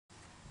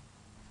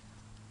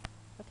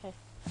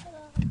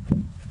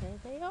There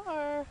they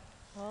are,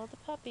 all the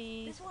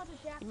puppies.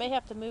 You may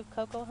have to move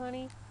Coco,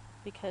 honey,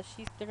 because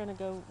they're gonna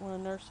go want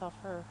to nurse off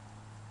her.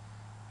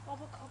 I'll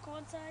put Coco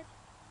inside.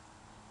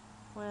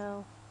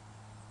 Well,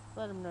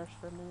 let them nurse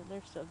for a minute.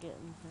 They're still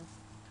getting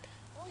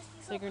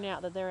figuring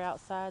out that they're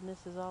outside and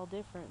this is all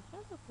different.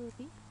 Hello,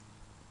 puppy.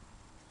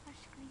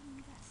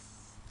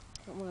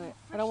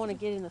 I don't want to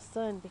get in the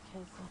sun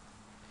because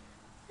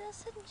the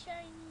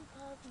sunshiny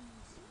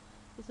puppies.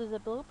 This is a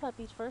blue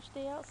puppy's first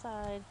day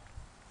outside.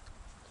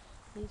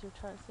 These are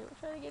trying to say we're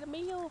trying to get a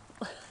meal.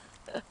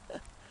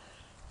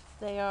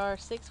 They are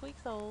 6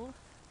 weeks old.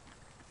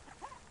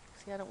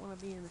 See, I don't want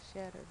to be in the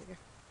shadow there.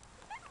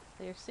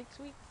 They are 6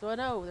 weeks. Well,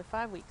 no, they're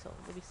 5 weeks old.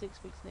 They'll be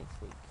 6 weeks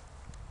next week.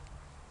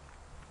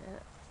 Yeah.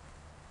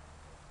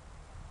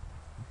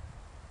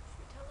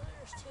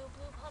 There's 2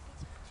 blue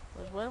puppies.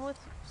 There's one with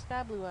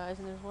sky blue eyes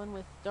and there's one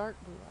with dark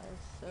blue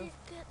eyes. So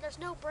there's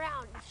no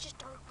brown. It's just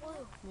dark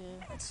blue.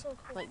 yeah, that's so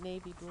cool. Like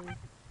navy blue.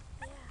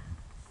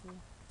 Yeah.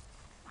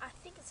 I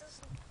think it's this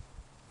one.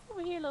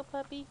 Over here, little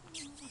puppy.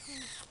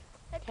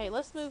 Okay,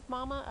 let's move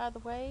Mama out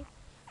of the way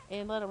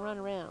and let them run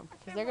around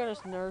because they're gonna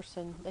nurse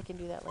and they can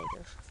do that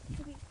later.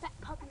 There'll be fat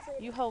puppies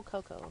later. You hold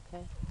Coco,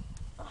 okay?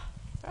 All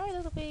right,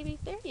 little baby.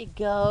 There you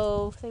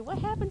go. Say, what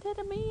happened to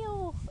the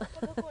meal?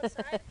 Put Coco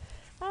inside.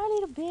 Our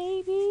little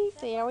baby.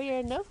 See, we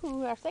already know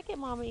who our second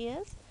mama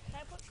is. Can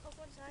I put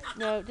Coco inside?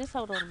 No, just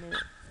hold on a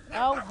minute.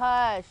 Oh,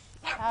 hush.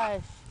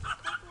 Hush.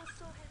 Coco is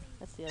so heavy.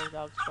 That's the other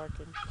dog's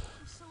barking.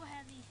 It's so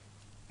heavy.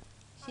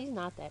 She's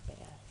not that bad.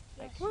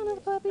 Yeah, Come on,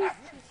 little puppies.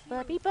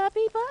 Puppy,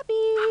 puppy,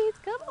 puppies.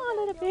 Come on,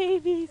 little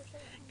babies.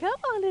 Come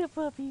on, little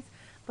puppies.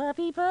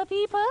 Puppy,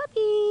 puppy,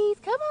 puppies.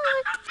 Come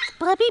on.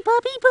 Puppy,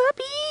 puppy,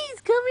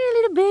 puppies. Come here,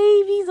 little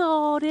babies.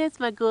 Oh, that's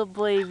my good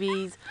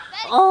babies.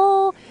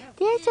 Oh,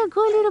 that's your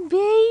good little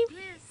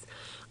babies.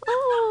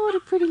 Oh, the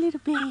pretty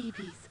little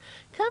babies.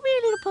 Come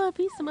here, little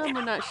puppies. Some of them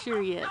are not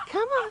sure yet.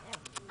 Come on.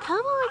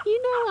 Come on.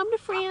 You know I'm the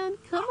friend.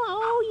 Come on.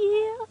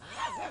 Oh,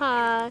 yeah.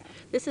 Hi.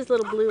 This is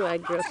little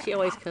blue-eyed girl. She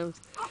always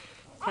comes.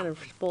 Kind of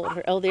spoiled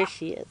her. Oh, there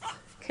she is.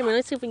 Come on,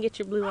 let's see if we can get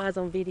your blue eyes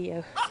on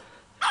video.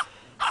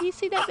 You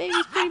see that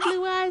baby's pretty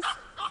blue eyes?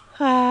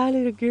 Hi,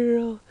 little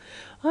girl.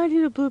 Hi,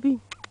 little puppy.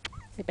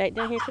 Hey, back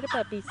down here to the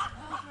puppies.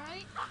 That was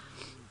right.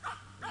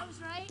 That was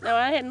right. No,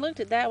 I hadn't looked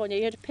at that one yet.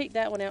 You had to pick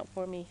that one out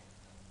for me.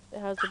 That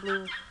has the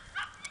blue.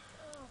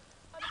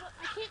 I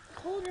can't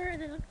hold her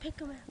and then pick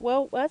them out.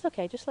 Well, that's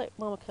okay. Just let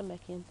Mama come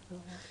back in.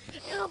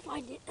 I'll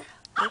find it.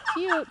 They're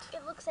cute.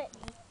 It looks at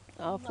me.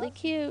 Awfully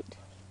cute.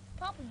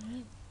 Probably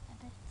you.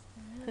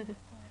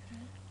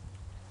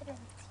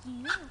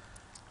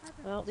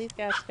 Well, these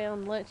guys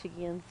found lunch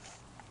again.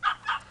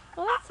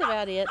 Well, that's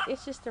about it.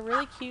 It's just a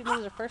really cute. This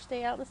is their first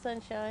day out in the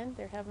sunshine.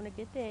 They're having a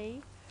good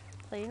day,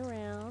 playing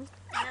around.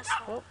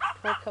 Oh,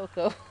 poor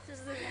Coco. This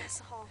is the nest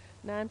hall.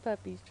 9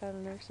 puppies trying to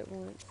nurse at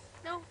once.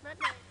 No, not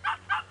 9.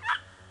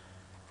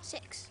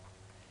 6.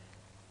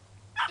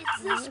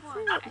 It's this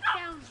one. I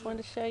found Just you.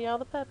 wanted to show you all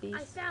the puppies.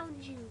 I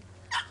found you.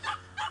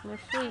 They're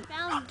sweet. I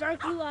found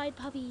dark blue-eyed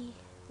puppy.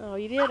 Oh,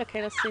 you did?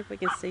 Okay, let's see if we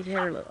can see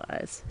her little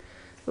eyes.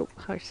 Oh,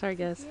 sorry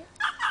guys.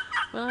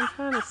 Well, I'm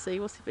trying to see.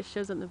 We'll see if it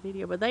shows up in the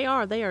video. But they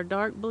are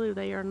dark blue.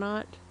 They are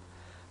not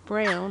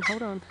brown.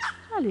 Hold on.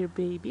 Hi, little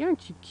baby.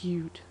 Aren't you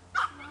cute?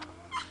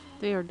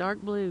 They are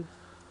dark blue.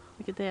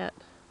 Look at that.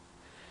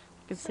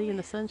 You can see in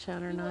the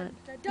sunshine or not.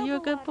 You a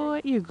good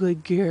boy? You a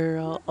good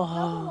girl.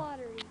 Oh.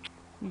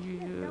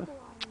 Yeah.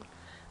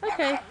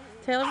 Okay.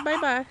 Tell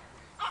everybody bye.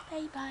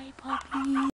 Bye-bye, puppy.